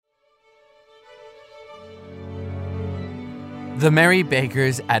The Merry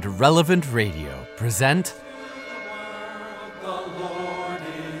Bakers at Relevant Radio present The Lord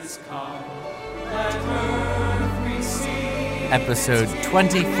is come, let earth receive. Episode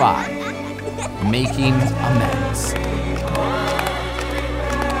 25, Making Amends.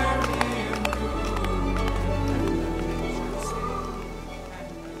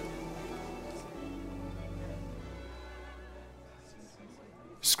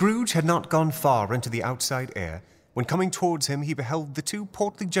 Scrooge had not gone far into the outside air when, coming towards him, he beheld the two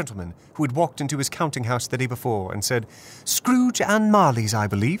portly gentlemen who had walked into his counting-house the day before and said, "Scrooge and Marley's, I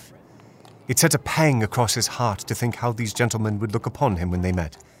believe." It set a pang across his heart to think how these gentlemen would look upon him when they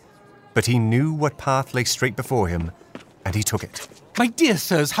met. But he knew what path lay straight before him, and he took it. My dear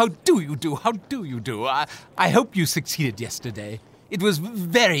sirs, how do you do? How do you do? I hope you succeeded yesterday. It was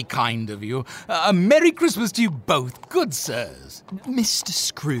very kind of you. A Merry Christmas to you both, good sirs. Mr.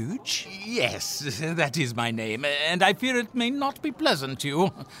 Scrooge? Yes, that is my name, and I fear it may not be pleasant to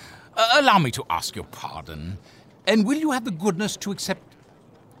you. Allow me to ask your pardon. And will you have the goodness to accept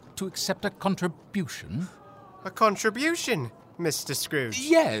a contribution? A contribution, Mr. Scrooge?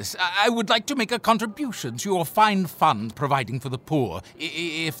 Yes, I would like to make a contribution to your fine fund providing for the poor,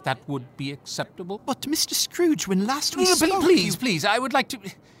 if that would be acceptable. But, Mr. Scrooge, when last we spoke... Please, I would like to...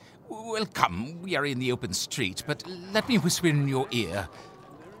 Well, come, we are in the open street, but let me whisper in your ear.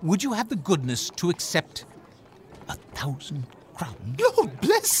 Would you have the goodness to accept 1,000 crowns? Lord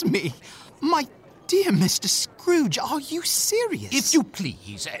bless me! My dear Mr. Scrooge, are you serious? If you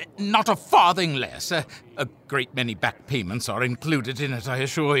please, not a farthing less. A great many back payments are included in it, I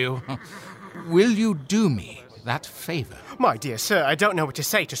assure you. Will you do me that favor? My dear sir, I don't know what to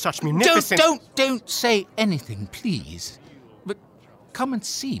say to such munificent... Don't say anything, please. But come and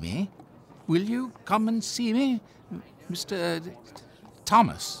see me. Will you come and see me? Mr.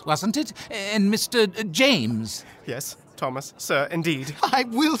 Thomas, wasn't it? And Mr. James. Yes, Thomas, sir, indeed. I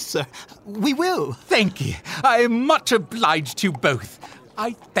will, sir. We will. Thank you. I am much obliged to you both.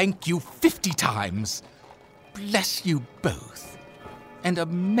 I thank you 50 times. Bless you both. And a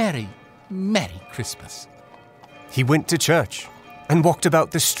merry, merry Christmas. He went to church and walked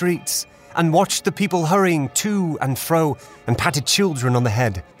about the streets and watched the people hurrying to and fro and patted children on the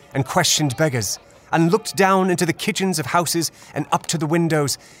head and questioned beggars and looked down into the kitchens of houses and up to the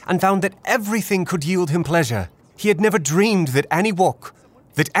windows and found that everything could yield him pleasure. He had never dreamed that any walk,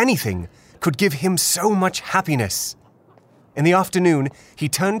 that anything, could give him so much happiness. In the afternoon, he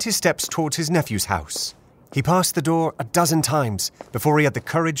turned his steps towards his nephew's house. He passed the door a dozen times before he had the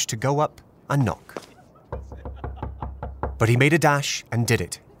courage to go up and knock. But he made a dash and did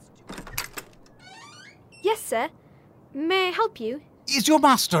it. Yes, sir. May I help you? Is your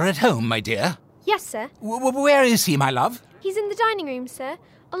master at home, my dear? Yes, sir. Where is he, my love? He's in the dining room, sir,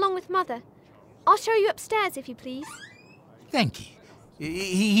 along with Mother. I'll show you upstairs, if you please. Thank you.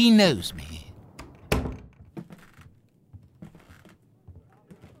 He knows me.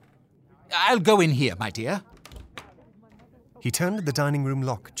 I'll go in here, my dear. He turned the dining room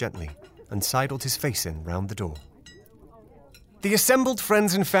lock gently and sidled his face in round the door. The assembled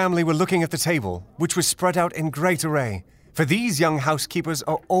friends and family were looking at the table, which was spread out in great array, for these young housekeepers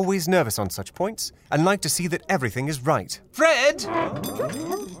are always nervous on such points and like to see that everything is right. Fred!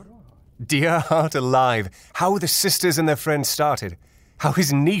 Dear heart alive, how the sisters and their friends started, how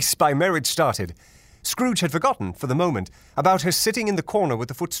his niece by marriage started. Scrooge had forgotten, for the moment, about her sitting in the corner with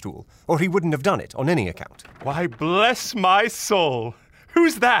the footstool, or he wouldn't have done it on any account. Why, bless my soul!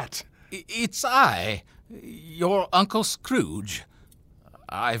 Who's that? It's I, your Uncle Scrooge.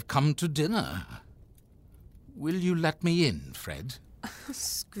 I've come to dinner. Will you let me in, Fred?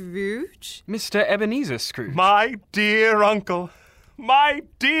 Scrooge? Mr. Ebenezer Scrooge. My dear uncle. My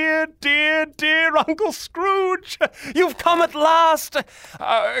dear, dear, dear Uncle Scrooge! You've come at last!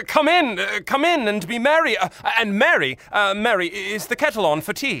 Come in and be merry. And Mary, is the kettle on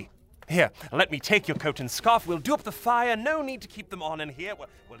for tea? Here, let me take your coat and scarf. We'll do up the fire. No need to keep them on in here. Well,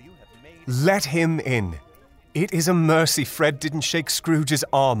 you have made... Let him in. It is a mercy Fred didn't shake Scrooge's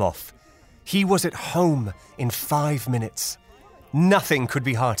arm off. He was at home in 5 minutes. Nothing could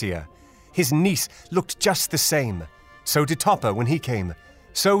be heartier. His niece looked just the same. So did Topper when he came.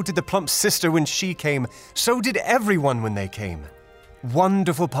 So did the plump sister when she came. So did everyone when they came.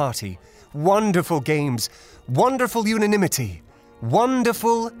 Wonderful party, wonderful games, wonderful unanimity,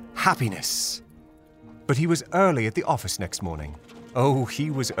 wonderful happiness. But he was early at the office next morning. Oh,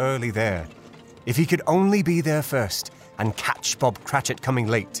 he was early there. If he could only be there first and catch Bob Cratchit coming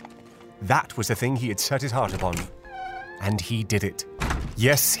late. That was the thing he had set his heart upon. And he did it.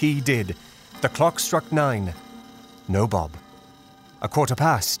 Yes, he did. The clock struck 9. No Bob.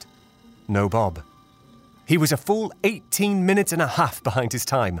 1:15. No Bob. He was a full 18 minutes and a half behind his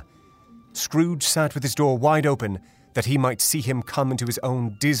time. Scrooge sat with his door wide open that he might see him come into his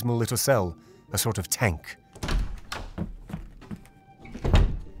own dismal little cell, a sort of tank.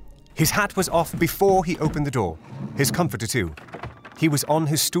 His hat was off before he opened the door, his comforter too. He was on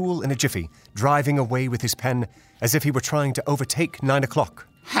his stool in a jiffy, driving away with his pen as if he were trying to overtake 9 o'clock.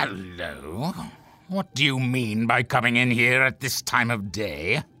 Hello. What do you mean by coming in here at this time of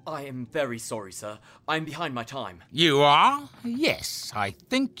day? I am very sorry, sir. I'm behind my time. You are? Yes, I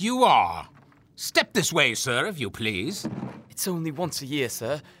think you are. Step this way, sir, if you please. It's only once a year,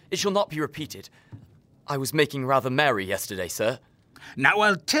 sir. It shall not be repeated. I was making rather merry yesterday, sir. Now,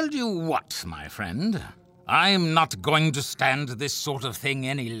 I'll tell you what, my friend. I'm not going to stand this sort of thing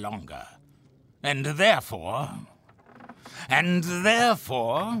any longer. And therefore,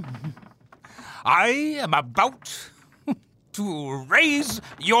 I am about to raise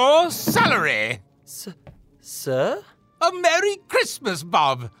your salary. Sir? A Merry Christmas,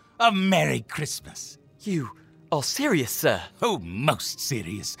 Bob. A Merry Christmas. You are serious, sir? Oh, most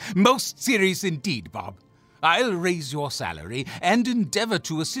serious. Most serious indeed, Bob. I'll raise your salary and endeavor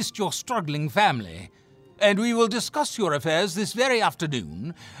to assist your struggling family. And we will discuss your affairs this very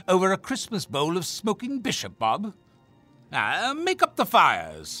afternoon over a Christmas bowl of smoking bishop, Bob. Make up the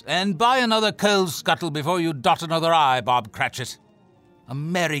fires and buy another coal scuttle before you dot another I, Bob Cratchit. A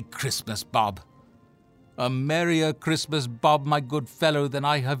Merry Christmas, Bob. A merrier Christmas, Bob, my good fellow, than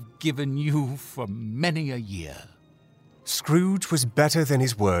I have given you for many a year. Scrooge was better than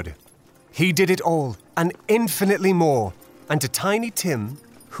his word. He did it all, and infinitely more. And to Tiny Tim,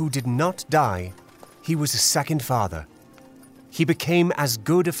 who did not die, he was a second father. He became as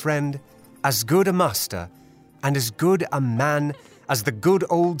good a friend, as good a master, and as good a man as the good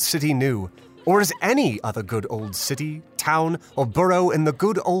old city knew, or as any other good old city, town, or borough in the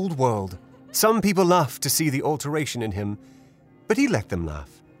good old world. Some people laughed to see the alteration in him, but he let them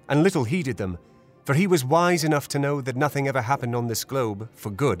laugh, and little heeded them, for he was wise enough to know that nothing ever happened on this globe for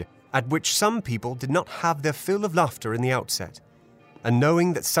good, at which some people did not have their fill of laughter in the outset. And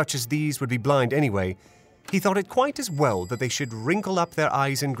knowing that such as these would be blind anyway, he thought it quite as well that they should wrinkle up their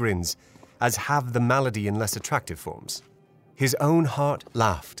eyes and grins, as have the malady in less attractive forms. His own heart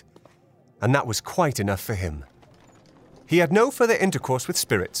laughed, and that was quite enough for him. He had no further intercourse with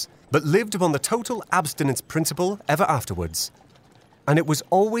spirits, but lived upon the total abstinence principle ever afterwards. And it was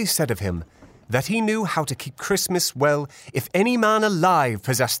always said of him that he knew how to keep Christmas well if any man alive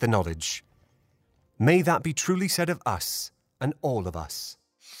possessed the knowledge. May that be truly said of us and all of us.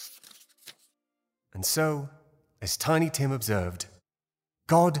 And so, as Tiny Tim observed,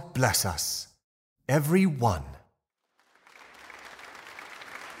 God bless us, every one.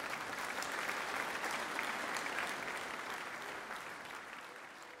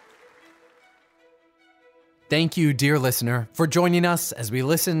 Thank you, dear listener, for joining us as we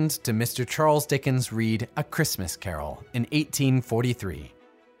listened to Mr. Charles Dickens read A Christmas Carol in 1843.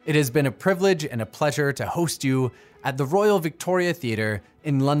 It has been a privilege and a pleasure to host you at the Royal Victoria Theatre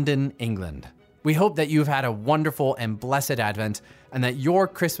in London, England. We hope that you've had a wonderful and blessed Advent and that your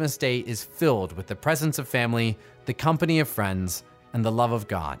Christmas day is filled with the presence of family, the company of friends, and the love of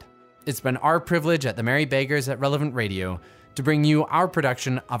God. It's been our privilege at the Merry Beggars at Relevant Radio to bring you our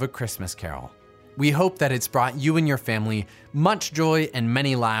production of A Christmas Carol. We hope that it's brought you and your family much joy and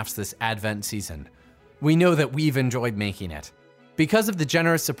many laughs this Advent season. We know that we've enjoyed making it. Because of the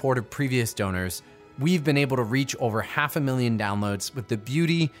generous support of previous donors, we've been able to reach over 500,000 downloads with the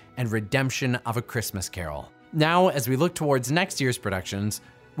beauty and redemption of A Christmas Carol. Now, as we look towards next year's productions,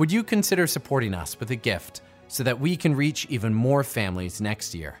 would you consider supporting us with a gift so that we can reach even more families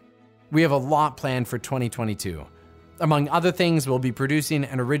next year? We have a lot planned for 2022. Among other things, we'll be producing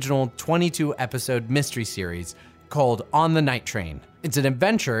an original 22-episode mystery series called On the Night Train. It's an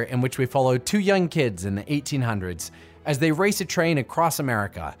adventure in which we follow two young kids in the 1800s as they race a train across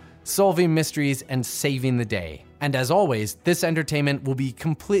America, solving mysteries and saving the day. And as always, this entertainment will be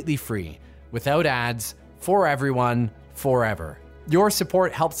completely free, without ads, for everyone, forever. Your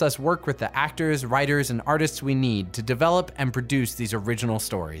support helps us work with the actors, writers, and artists we need to develop and produce these original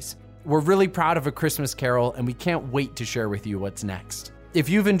stories. We're really proud of A Christmas Carol, and we can't wait to share with you what's next. If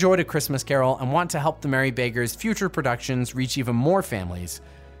you've enjoyed A Christmas Carol and want to help the Merry Beggars' future productions reach even more families,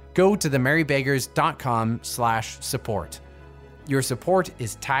 go to themerrybeggars.com/support. Your support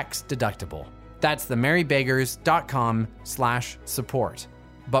is tax deductible. That's themerrybeggars.com/support.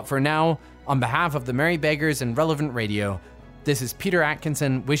 But for now, on behalf of the Merry Beggars and Relevant Radio, this is Peter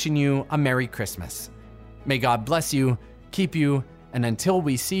Atkinson wishing you a Merry Christmas. May God bless you, keep you, and until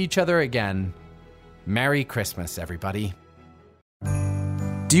we see each other again, Merry Christmas, everybody.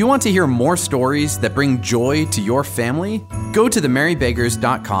 Do you want to hear more stories that bring joy to your family? Go to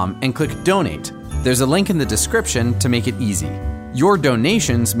themerrybeggars.com and click Donate. There's a link in the description to make it easy. Your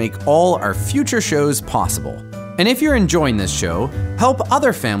donations make all our future shows possible. And if you're enjoying this show, help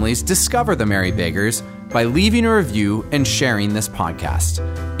other families discover the Merry Beggars by leaving a review and sharing this podcast.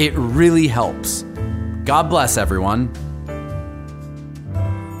 It really helps. God bless everyone.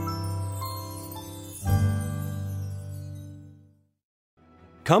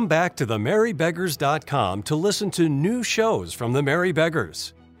 Come back to themerrybeggars.com to listen to new shows from the Merry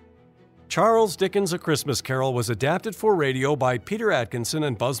Beggars. Charles Dickens' A Christmas Carol was adapted for radio by Peter Atkinson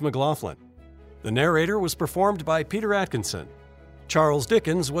and Buzz McLaughlin. The narrator was performed by Peter Atkinson. Charles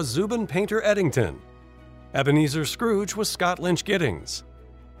Dickens was Zubin Painter Eddington. Ebenezer Scrooge was Scott Lynch Giddings.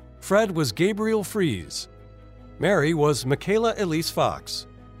 Fred was Gabriel Fries. Mary was Michaela Elise Fox.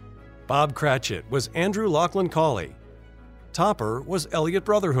 Bob Cratchit was Andrew Lachlan Cawley. Topper was Elliot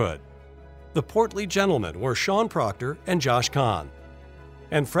Brotherhood. The portly gentlemen were Sean Proctor and Josh Kahn.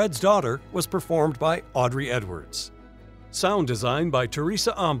 And Fred's daughter was performed by Audrey Edwards. Sound design by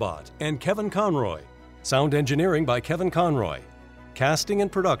Teresa Ombot and Kevin Conroy. Sound engineering by Kevin Conroy. Casting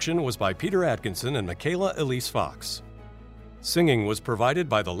and production was by Peter Atkinson and Michaela Elise Fox. Singing was provided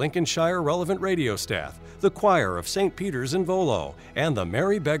by the Lincolnshire Relevant Radio staff, the Choir of St. Peter's in Volo, and the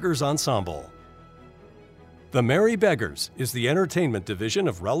Merry Beggars Ensemble. The Merry Beggars is the entertainment division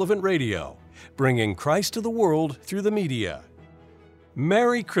of Relevant Radio, bringing Christ to the world through the media.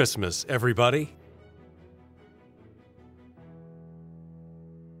 Merry Christmas, everybody!